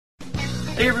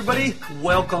Hey everybody,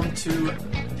 welcome to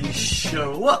the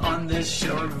show. On this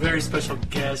show, a very special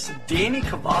guest, Danny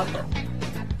Kavadlo.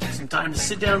 Took some time to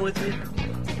sit down with me.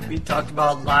 We talked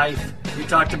about life. We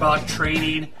talked about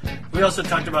training. We also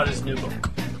talked about his new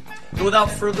book. So without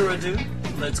further ado,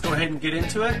 let's go ahead and get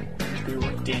into it. Let's hear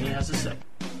what Danny has to say.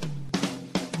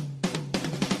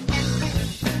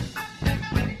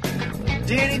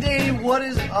 Danny, what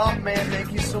is up, man?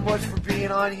 Thank you so much for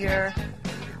being on here.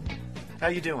 How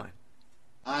you doing?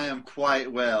 I am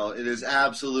quite well. It is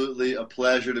absolutely a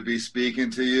pleasure to be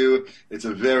speaking to you. It's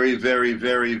a very, very,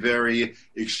 very, very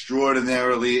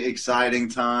extraordinarily exciting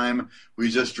time.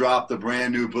 We just dropped the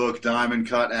brand new book, Diamond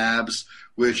Cut Abs,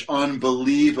 which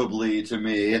unbelievably to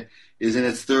me is in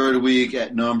its third week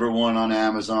at #1 on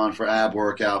Amazon for ab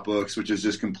workout books, which is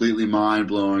just completely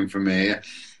mind-blowing for me.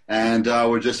 And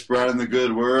we're just spreading the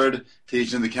good word,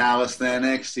 teaching the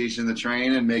calisthenics, teaching the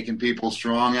training, making people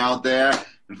strong out there,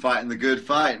 and fighting the good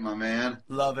fight, my man.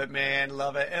 Love it, man.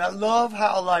 Love it. And I love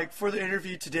how, like, for the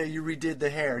interview today, you redid the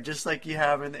hair, just like you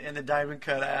have in the Diamond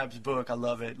Cut Abs book. I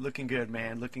love it. Looking good,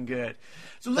 man. Looking good.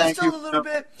 So let's tell a little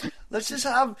bit. Let's just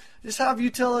have you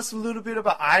tell us a little bit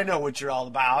about. I know what you're all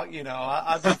about. You know,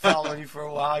 I've been following you for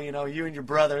a while. You know, you and your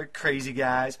brother, crazy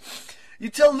guys. You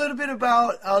tell a little bit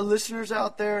about listeners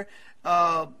out there.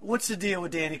 What's the deal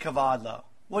with Danny Kavadlo?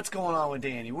 What's going on with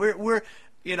Danny? We're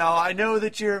you know, I know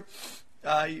that you're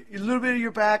a little bit of your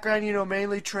background, you know,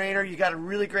 mainly trainer. You got a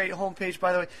really great homepage,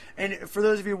 by the way. And for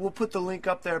those of you, we'll put the link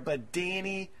up there, but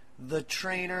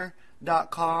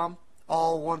DannyTheTrainer.com.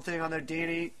 All one thing on there,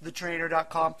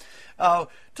 DannyTheTrainer.com.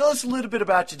 Tell us a little bit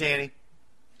about you, Danny.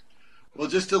 Well,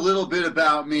 just a little bit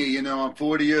about me. You know, I'm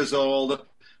 40 years old.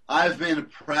 I've been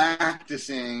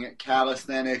practicing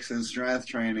calisthenics and strength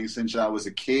training since I was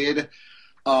a kid.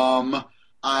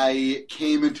 I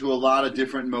came into a lot of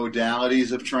different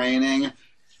modalities of training,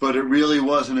 but it really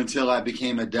wasn't until I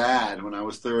became a dad when I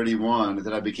was 31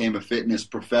 that I became a fitness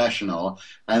professional.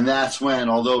 And that's when,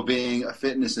 although being a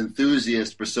fitness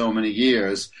enthusiast for so many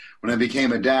years, when I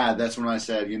became a dad, that's when I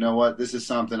said, you know what, this is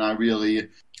something I really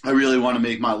want to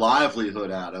make my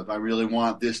livelihood out of. I really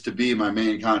want this to be my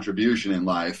main contribution in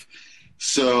life.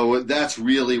 So that's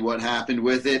really what happened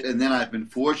with it. And then I've been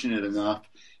fortunate enough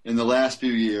in the last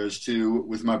few years to,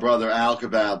 with my brother Al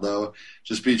Kavadlo,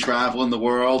 just be traveling the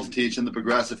world, teaching the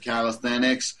progressive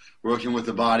calisthenics, working with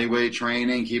the body weight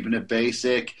training, keeping it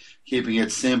basic, keeping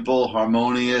it simple,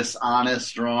 harmonious, honest,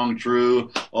 strong, true,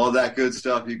 all that good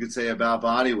stuff you could say about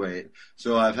body weight.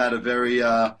 So I've had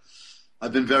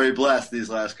I've been very blessed these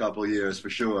last couple of years,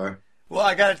 for sure. Well,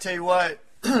 I got to tell you what,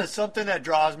 something that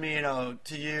draws me, you know,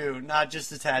 to you, not just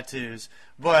the tattoos,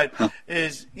 but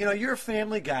is, you know, you're a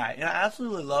family guy, and I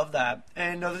absolutely love that.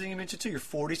 And another thing you mentioned, too, you're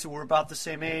 40, so we're about the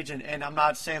same age, and I'm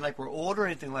not saying, like, we're old or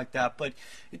anything like that, but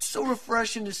it's so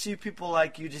refreshing to see people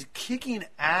like you just kicking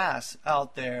ass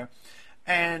out there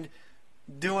and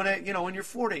doing it, you know, when you're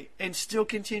 40 and still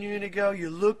continuing to go.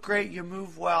 You look great. You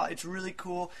move well. It's really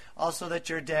cool. Also that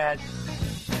you're a dad.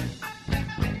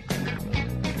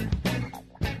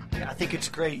 I think it's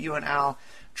great, you and Al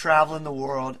traveling the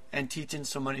world and teaching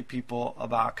so many people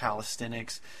about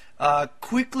calisthenics.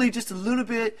 Quickly, just a little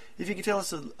bit, if you could tell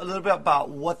us a little bit about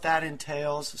what that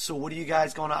entails. So what are you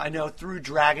guys going on? I know through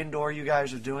Dragon Door you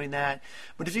guys are doing that.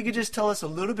 But if you could just tell us a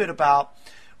little bit about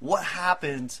what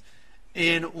happens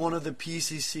in one of the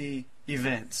PCC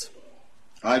events.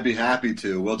 I'd be happy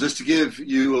to. Well, just to give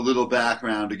you a little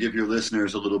background, to give your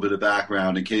listeners a little bit of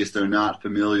background in case they're not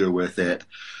familiar with it.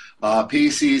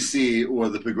 PCC, or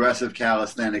the Progressive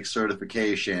Calisthenics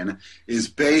Certification, is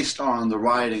based on the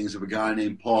writings of a guy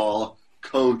named Paul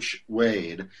Coach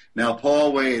Wade. Now,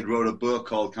 Paul Wade wrote a book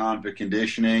called Convict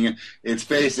Conditioning. It's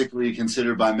basically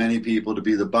considered by many people to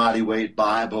be the body weight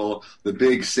Bible, the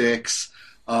Big Six.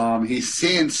 He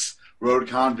since wrote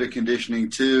Convict Conditioning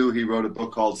 2. He wrote a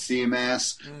book called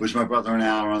CMS, which my brother and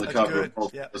Al are on the cover of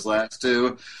both those last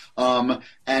two.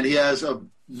 And he has a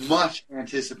much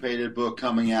anticipated book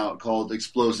coming out called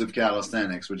Explosive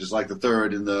Calisthenics, which is like the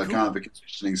third in the Convict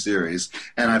Conditioning series.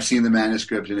 And I've seen the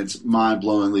manuscript, and it's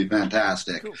mind-blowingly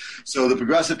fantastic. Cool. So the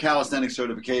Progressive Calisthenics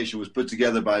Certification was put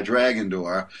together by Dragon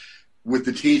Door with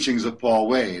the teachings of Paul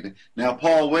Wade. Now,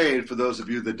 Paul Wade, for those of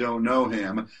you that don't know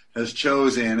him, has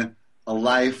chosen a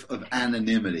life of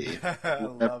anonymity.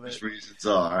 Whatever his reasons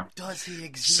are. Does he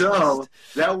exist? So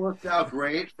that worked out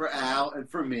great for Al and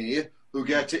for me. who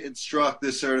get to instruct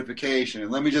this certification.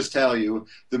 And let me just tell you,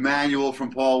 the manual from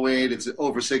Paul Wade, it's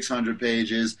over 600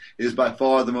 pages, is by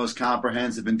far the most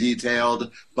comprehensive and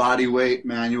detailed body weight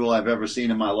manual I've ever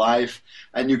seen in my life.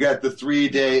 And you get the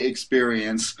 3-day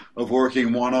experience of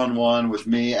working one-on-one with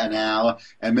me and Al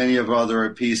and many of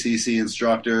other PCC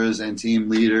instructors and team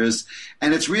leaders.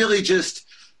 And it's really just,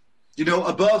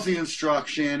 above the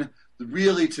instruction,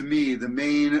 really, to me, the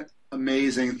main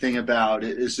amazing thing about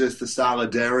it is just the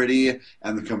solidarity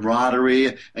and the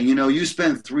camaraderie. And, you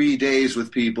spend 3 days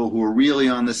with people who are really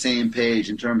on the same page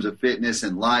in terms of fitness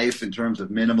and life, in terms of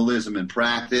minimalism and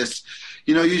practice.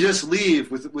 You just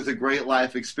leave with a great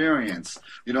life experience.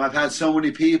 I've had so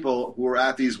many people who are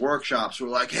at these workshops who are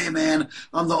like, hey, man,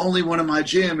 I'm the only one in my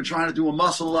gym and trying to do a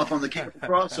muscle up on the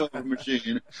crossover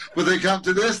machine. But they come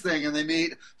to this thing and they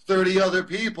meet 30 other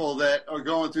people that are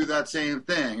going through that same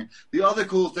thing. The other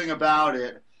cool thing about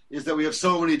it is that we have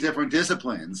so many different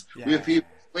disciplines. Yeah. We have people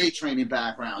with weight training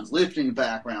backgrounds, lifting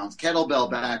backgrounds,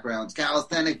 kettlebell backgrounds,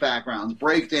 calisthenic backgrounds,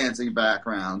 breakdancing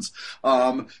backgrounds,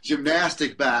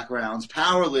 gymnastic backgrounds,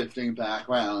 powerlifting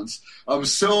backgrounds.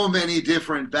 So many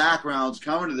different backgrounds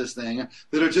coming to this thing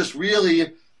that are just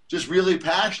really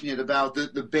passionate about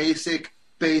the basic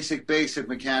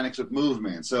mechanics of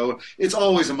movement. So it's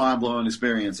always a mind-blowing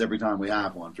experience every time we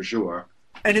have one, for sure.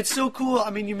 And it's so cool. I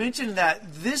mean, you mentioned that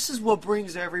this is what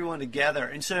brings everyone together.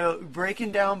 And so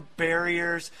breaking down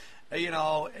barriers,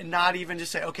 and not even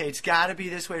just say, okay, it's got to be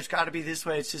this way, it's got to be this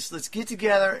way. It's just, let's get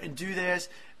together and do this.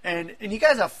 And you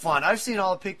guys have fun. I've seen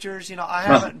all the pictures. I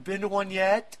haven't been to one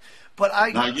yet, but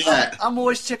Not yet. I'm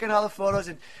always checking out the photos,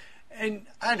 and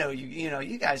I know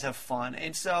you guys have fun.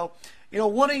 And so,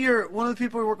 one of the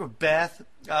people we work with, Beth,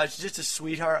 she's just a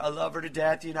sweetheart. I love her to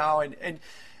death,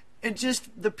 and just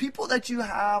the people that you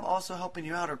have also helping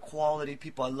you out are quality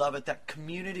people. I love it. That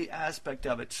community aspect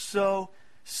of it, so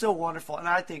wonderful, and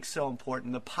I think so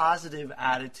important. The positive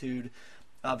attitude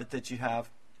of it that you have.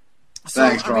 So,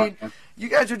 Thanks, Ron. You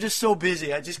guys are just so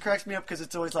busy. It just cracks me up because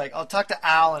it's always like, I'll talk to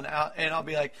Al, and I'll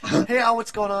be like, hey, Al,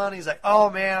 what's going on? He's like,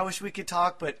 oh, man, I wish we could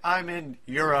talk, but I'm in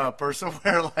Europe or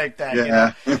somewhere like that.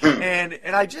 Yeah.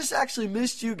 And I just actually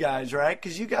missed you guys, right?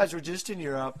 Because you guys were just in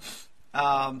Europe.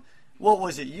 What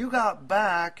was it? You got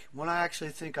back when I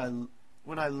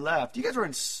left. You guys were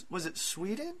in, was it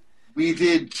Sweden? We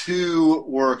did 2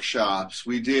 workshops.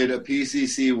 We did a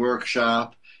PCC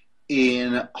workshop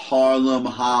in Haarlem,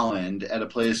 Holland, at a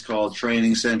place called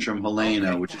Training Centrum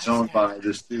Helena, which is owned by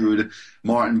this dude,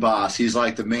 Martin Boss. He's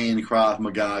like the main Krav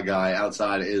Maga guy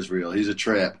outside of Israel. He's a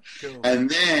trip. Cool. And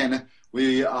then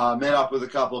we met up with a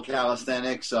couple of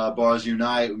calisthenics, Bars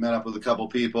Unite. We met up with a couple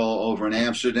people over in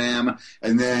Amsterdam.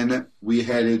 And then we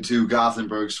headed to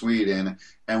Gothenburg, Sweden,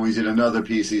 and we did another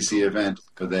PCC event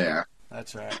over there.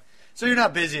 That's right. So you're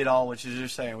not busy at all, which is you're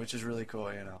saying, which is really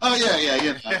cool, Oh,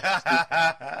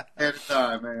 yeah.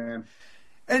 Anytime, man.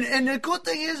 And the cool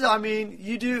thing is,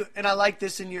 you do, and I like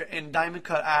this in Diamond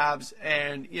Cut Abs,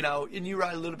 and you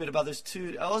write a little bit about this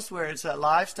too elsewhere. It's that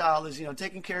lifestyle is,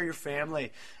 taking care of your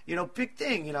family. Big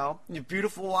thing, your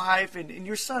beautiful wife and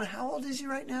your son. How old is he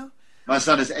right now? My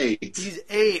son is 8. He's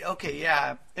 8. Okay,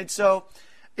 yeah. And so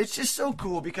it's just so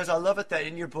cool because I love it that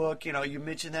in your book, you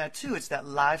mentioned that too. It's that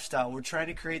lifestyle. We're trying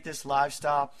to create this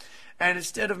lifestyle, and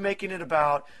instead of making it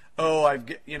about,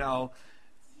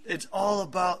 it's all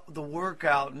about the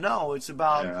workout. No, it's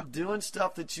about doing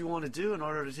stuff that you want to do in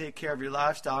order to take care of your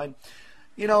lifestyle. And,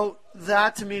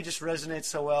 that to me just resonates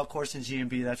so well. Of course, in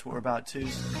GMB, that's what we're about too.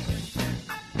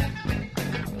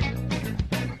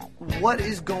 What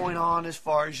is going on as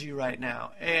far as you right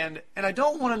now? And I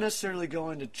don't want to necessarily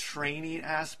go into training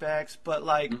aspects, but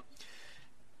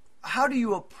how do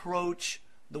you approach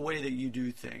the way that you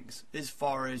do things as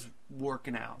far as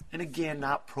working out? And again,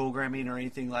 not programming or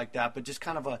anything like that, but just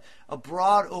kind of a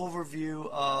broad overview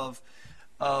of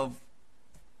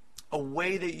a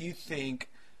way that you think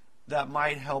that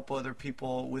might help other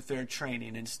people with their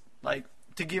training. And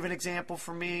to give an example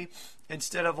for me,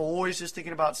 instead of always just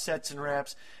thinking about sets and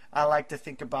reps, I like to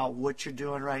think about what you're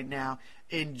doing right now,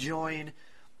 enjoying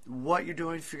what you're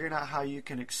doing, figuring out how you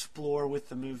can explore with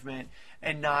the movement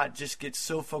and not just get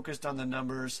so focused on the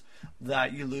numbers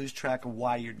that you lose track of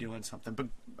why you're doing something. But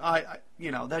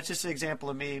that's just an example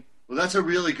of me. Well, that's a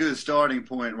really good starting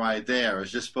point right there,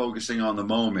 is just focusing on the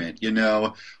moment.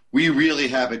 We really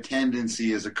have a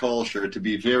tendency as a culture to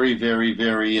be very, very,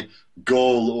 very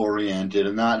goal-oriented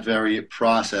and not very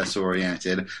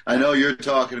process-oriented. I know you're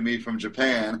talking to me from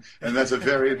Japan, and that's a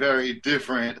very, very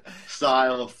different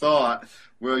style of thought,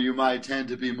 where you might tend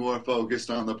to be more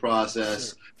focused on the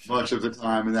process much of the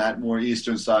time in that more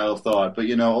Eastern style of thought. But,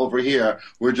 over here,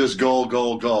 we're just goal,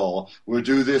 goal, goal. We'll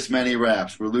do this many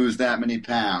reps. We'll lose that many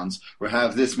pounds. We'll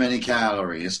have this many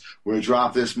calories. We'll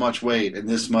drop this much weight in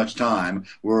this much time.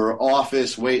 We're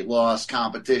office weight loss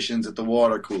competitions at the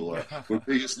water cooler. We're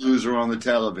biggest loser on the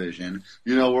television.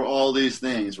 We're all these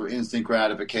things. We're instant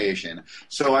gratification.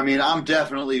 So, I'm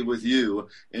definitely with you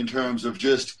in terms of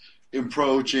just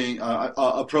approaching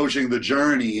the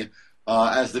journey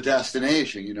as the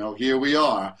destination. Here we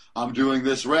are. I'm doing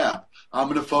this rep. I'm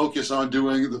going to focus on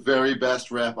doing the very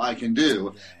best rep I can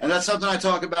do. And that's something I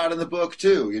talk about in the book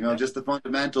too, just the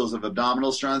fundamentals of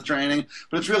abdominal strength training,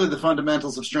 but it's really the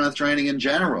fundamentals of strength training in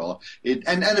general. And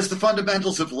it's the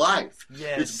fundamentals of life.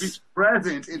 Yes. It's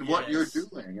present in what you're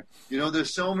doing.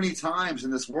 There's so many times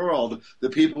in this world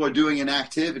that people are doing an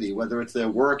activity, whether it's their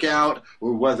workout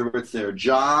or whether it's their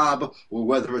job or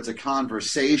whether it's a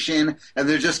conversation, and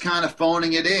they're just kind of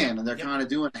phoning it in and they're kind of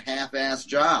doing a half-assed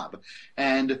job.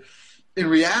 And in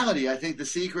reality, I think the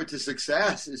secret to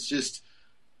success is just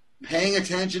paying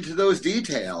attention to those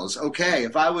details. Okay,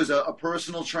 if I was a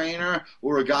personal trainer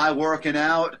or a guy working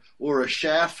out or a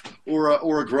chef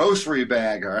or a grocery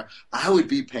bagger, I would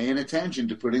be paying attention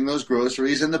to putting those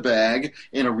groceries in the bag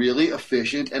in a really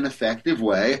efficient and effective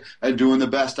way and doing the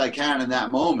best I can in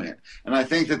that moment. And I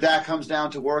think that comes down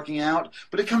to working out,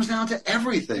 but it comes down to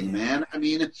everything, man.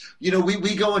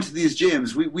 We go into these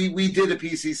gyms. We did a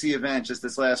PCC event just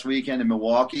this last weekend in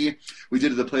Milwaukee. We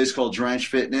did it at a place called Drench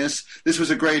Fitness. This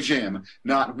was a great gym.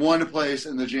 Not one place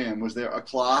in the gym was there a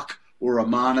clock or a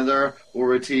monitor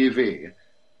or a TV.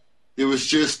 There was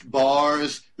just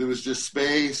bars, there was just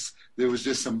space, there was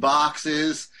just some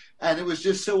boxes, and it was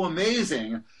just so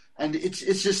amazing. And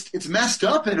it's messed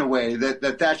up in a way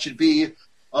that should be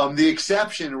the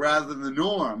exception rather than the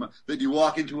norm, that you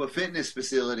walk into a fitness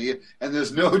facility and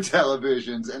there's no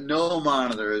televisions and no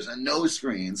monitors and no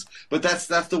screens. But that's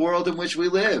the world in which we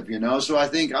live, So I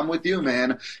think I'm with you,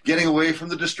 man. Getting away from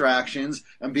the distractions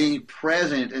and being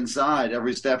present inside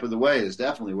every step of the way is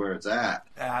definitely where it's at.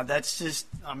 That's just,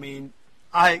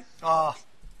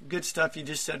 good stuff you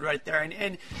just said right there.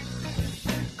 And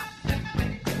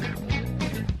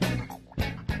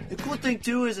the cool thing,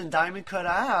 too, is in Diamond Cut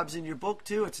Abs, in your book,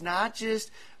 too, it's not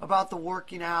just about the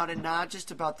working out and not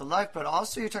just about the life, but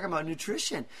also you're talking about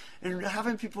nutrition and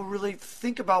having people really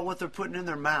think about what they're putting in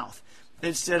their mouth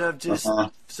instead of just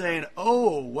saying,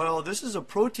 oh, well, this is a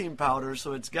protein powder,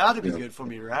 so it's got to be good for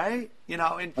me, right?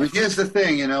 And here's the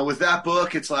thing, with that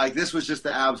book, it's like this was just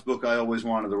the abs book I always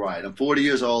wanted to write. I'm 40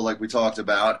 years old, like we talked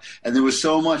about, and there was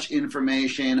so much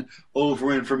information,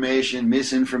 over-information,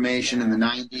 misinformation in the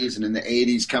 90s and in the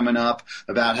 80s coming up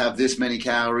about have this many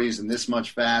calories and this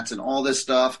much fats and all this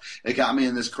stuff. It got me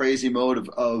in this crazy mode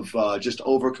of just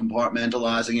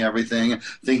over-compartmentalizing everything,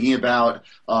 thinking about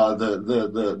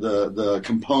the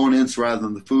components rather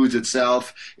than the foods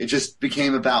itself. It just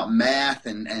became about math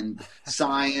and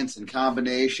science and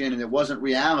combination, and it wasn't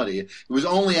reality. It was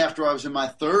only after I was in my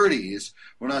 30s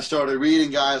when I started reading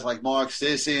guys like Mark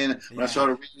Sisson, when I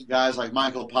started reading guys like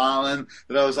Michael Pollan,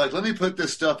 that I was like, let me put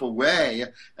this stuff away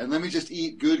and let me just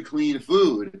eat good, clean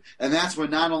food. And that's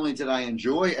when not only did I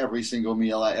enjoy every single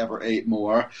meal I ever ate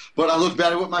more, but I looked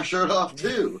better with my shirt off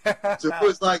too. So it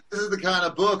was like, this is the kind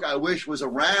of book I wish was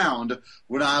around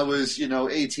when I was,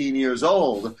 18 years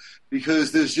old,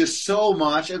 because there's just so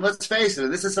much. And let's face it,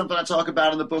 and this is something I talk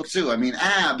about in the book too.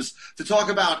 Abs, to talk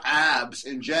about abs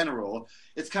in general,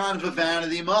 it's kind of a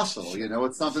vanity muscle.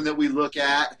 It's something that we look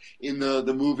at in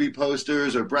the movie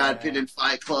posters or Brad Pitt in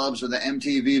Fight Clubs or the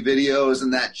MTV videos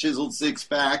and that chiseled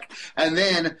six-pack. And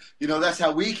then, that's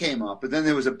how we came up. But then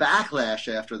there was a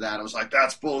backlash after that. I was like,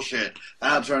 that's bullshit.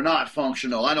 Abs are not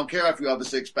functional. I don't care if you have a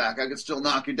six-pack. I can still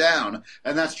knock you down.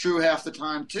 And that's true half the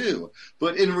time too.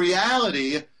 But in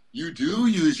reality, you do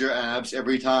use your abs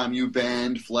every time you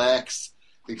bend, flex,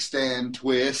 extend,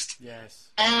 twist. Yes.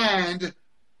 And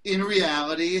in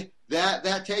reality,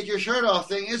 that take your shirt off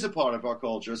thing is a part of our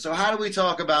culture. So how do we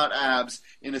talk about abs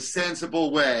in a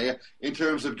sensible way in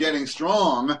terms of getting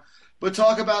strong, but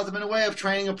talk about them in a way of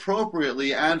training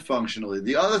appropriately and functionally?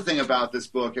 The other thing about this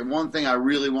book, and one thing I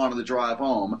really wanted to drive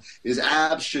home, is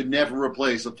abs should never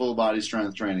replace a full body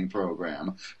strength training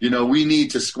program. We need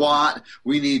to squat,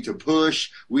 we need to push,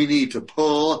 we need to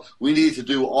pull, we need to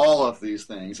do all of these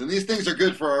things. And these things are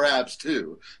good for our abs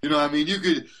too.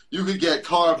 You could get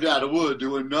carved out of wood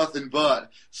doing nothing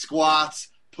but squats,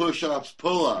 push-ups,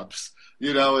 pull-ups.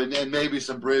 and maybe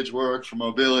some bridge work for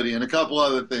mobility and a couple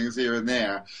other things here and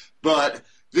there. But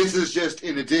this is just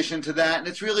in addition to that, and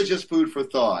it's really just food for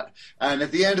thought. And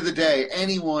at the end of the day,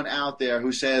 anyone out there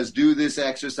who says do this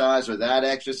exercise or that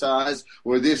exercise,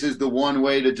 or this is the one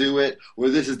way to do it, or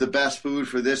this is the best food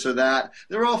for this or that,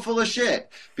 they're all full of shit.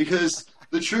 Because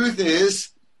the truth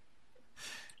is,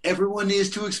 everyone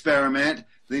needs to experiment.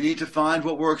 They need to find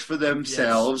what works for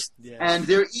themselves. Yes. And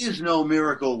there is no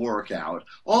miracle workout.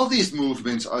 All these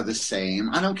movements are the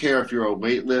same. I don't care if you're a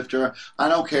weightlifter. I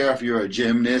don't care if you're a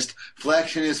gymnast.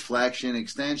 Flexion is flexion.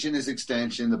 Extension is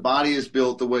extension. The body is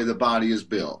built the way the body is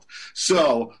built.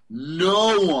 So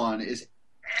no one is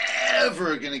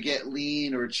ever going to get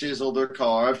lean or chiseled or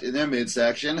carved in their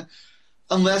midsection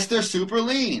unless they're super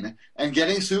lean. And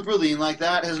getting super lean like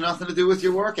that has nothing to do with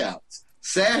your workouts.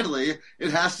 Sadly,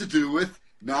 it has to do with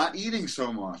not eating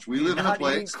so much. We live in a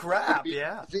place. Not eating crap,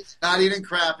 yeah. Not eating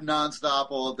crap nonstop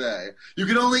all day. You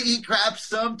can only eat crap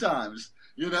sometimes.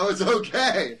 It's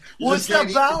okay. Well, it's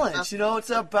that balance. It's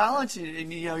that balance.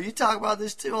 And you talk about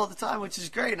this too all the time, which is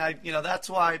great. And that's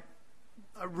why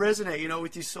I resonate,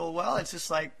 with you so well. It's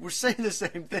just like we're saying the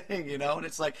same thing, and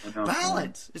it's like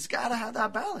balance. It's got to have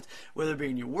that balance. Whether it be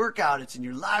in your workout, it's in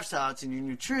your lifestyle, it's in your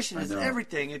nutrition, it's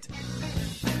everything.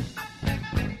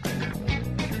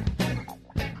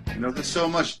 There's so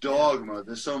much dogma.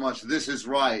 There's so much this is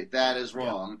right, that is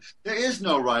wrong. There is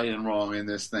no right and wrong in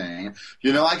this thing.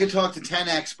 I could talk to 10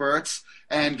 experts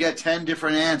and get 10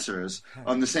 different answers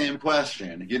on the same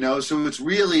question. So it's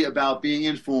really about being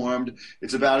informed.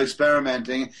 It's about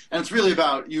experimenting. And it's really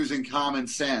about using common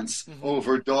sense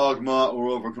over dogma or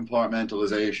over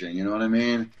compartmentalization. You know what I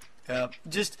mean? Yeah.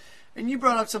 And you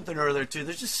brought up something earlier, too.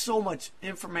 There's just so much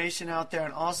information out there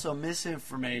and also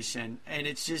misinformation. And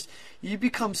it's just, you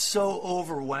become so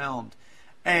overwhelmed.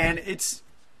 And it's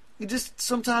just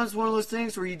sometimes one of those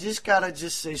things where you just got to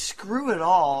just say, screw it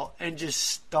all, and just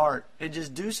start and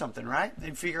just do something, right?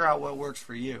 And figure out what works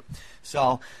for you.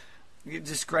 So, it's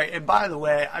just great. And by the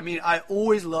way, I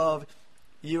always love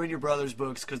you and your brother's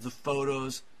books because the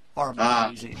photos are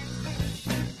amazing.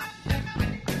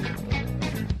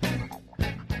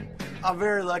 I'm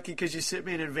very lucky because you sent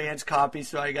me an advanced copy,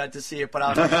 so I got to see it. But I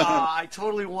was like, I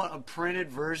totally want a printed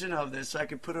version of this so I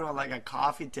could put it on like a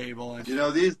coffee table. And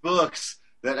these books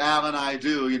that Al and I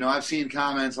do, I've seen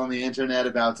comments on the internet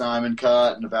about Diamond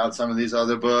Cut and about some of these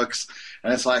other books.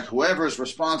 And it's like whoever's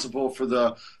responsible for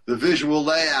the visual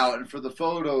layout and for the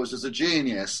photos is a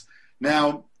genius.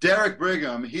 Now, Derek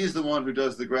Brigham, he's the one who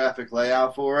does the graphic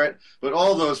layout for it, but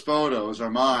all those photos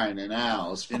are mine and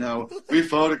Al's. We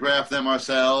photograph them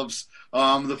ourselves.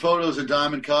 The photos in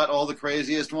Diamond Cut, all the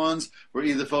craziest ones, were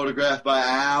either photographed by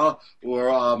Al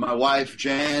or my wife,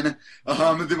 Jen. We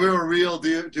were a real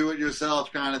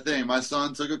do-it-yourself kind of thing. My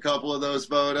son took a couple of those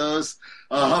photos.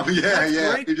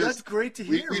 That's great to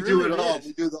hear. We do it all.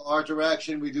 We do the art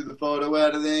direction. We do the photo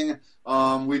editing.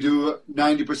 We do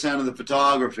 90% of the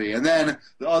photography. And then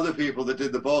the other people that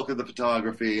did the bulk of the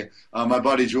photography, my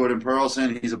buddy Jordan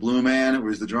Perlson, he's a Blue Man, or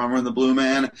he's the drummer in the Blue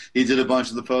Man. He did a bunch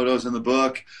of the photos in the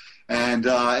book. And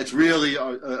it's really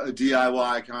a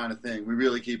DIY kind of thing. We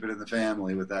really keep it in the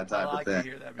family with that type of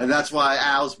thing. And that's why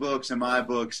Al's books and my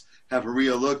books have a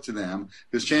real look to them.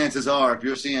 Because chances are, if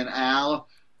you're seeing Al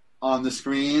on the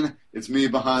screen, it's me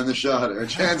behind the shutter.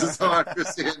 Chances are, if you're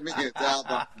seeing me, it's Al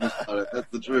behind the shutter. That's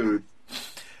the truth.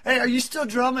 Hey, are you still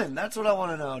drumming? That's what I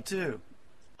want to know, too.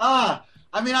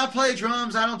 I play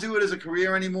drums. I don't do it as a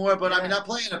career anymore, but I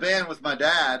play in a band with my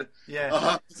dad.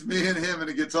 Yeah. It's me and him and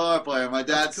a guitar player. My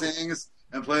dad sings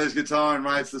and plays guitar and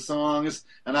writes the songs,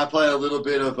 and I play a little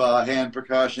bit of hand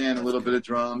percussion, a little bit of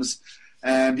drums.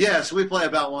 And, so we play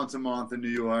about once a month in New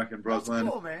York and Brooklyn.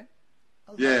 That's cool, man.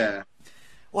 Yeah.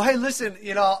 Well, hey, listen,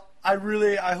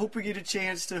 I hope we get a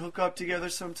chance to hook up together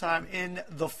sometime in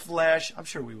the flesh. I'm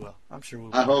sure we will.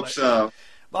 I hope so.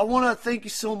 But I want to thank you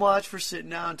so much for sitting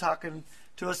down and talking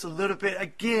to us a little bit.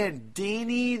 Again,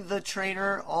 Danny the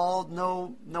Trainer, all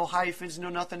no hyphens, no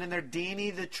nothing in there.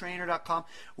 DannyTheTrainer.com.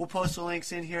 We'll post the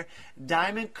links in here.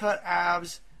 Diamond Cut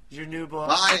Abs is your new book.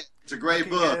 Buy it. It's a great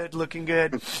book. Looking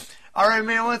good. All right,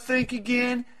 man. I want to thank you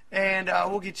again, and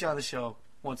we'll get you on the show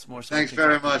once more. So thanks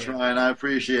very much, Ryan. I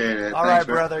appreciate it. All right,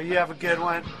 brother. You have a good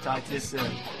one. Talk to you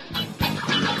soon.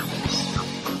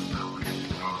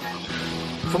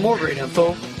 For more great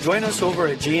info, join us over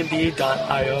at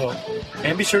gmb.io,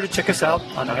 and be sure to check us out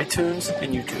on iTunes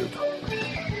and YouTube.